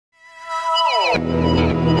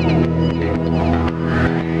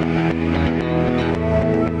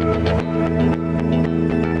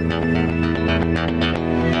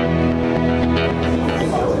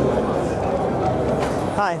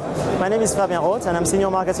name is Fabien Roth and I'm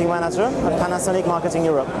Senior Marketing Manager at Panasonic Marketing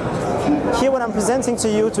Europe. Here what I'm presenting to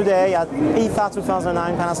you today at IFA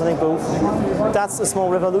 2009 Panasonic booth, that's a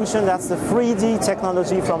small revolution, that's the 3D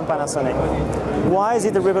technology from Panasonic. Why is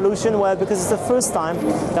it a revolution? Well, because it's the first time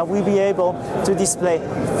that we'll be able to display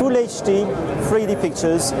full HD 3D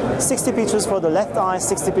pictures, 60 pictures for the left eye,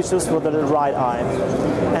 60 pictures for the right eye.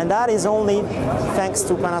 And that is only thanks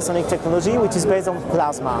to Panasonic technology, which is based on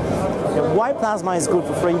plasma. Why plasma is good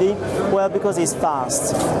for 3D? Well, because it's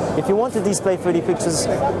fast. If you want to display 3D pictures,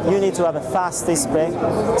 you need to have a fast display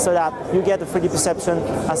so that you get the 3D perception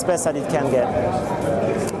as best as it can get.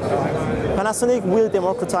 Panasonic will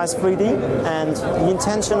democratize 3D, and the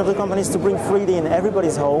intention of the company is to bring 3D in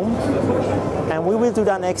everybody's home. And we will do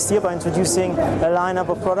that next year by introducing a lineup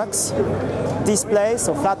of products, displays,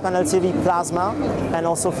 so flat panel TV, plasma, and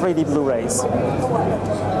also 3D Blu-rays.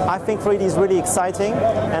 I think 3D is really exciting,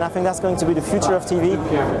 and I think that's going to be the future of TV.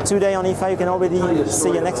 Today on IFA you can already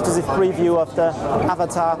see an exclusive preview of the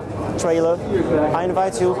Avatar trailer. I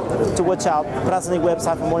invite you to watch out Panasonic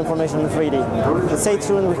website for more information on 3D. Stay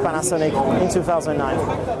tuned with Panasonic in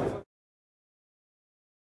 2009.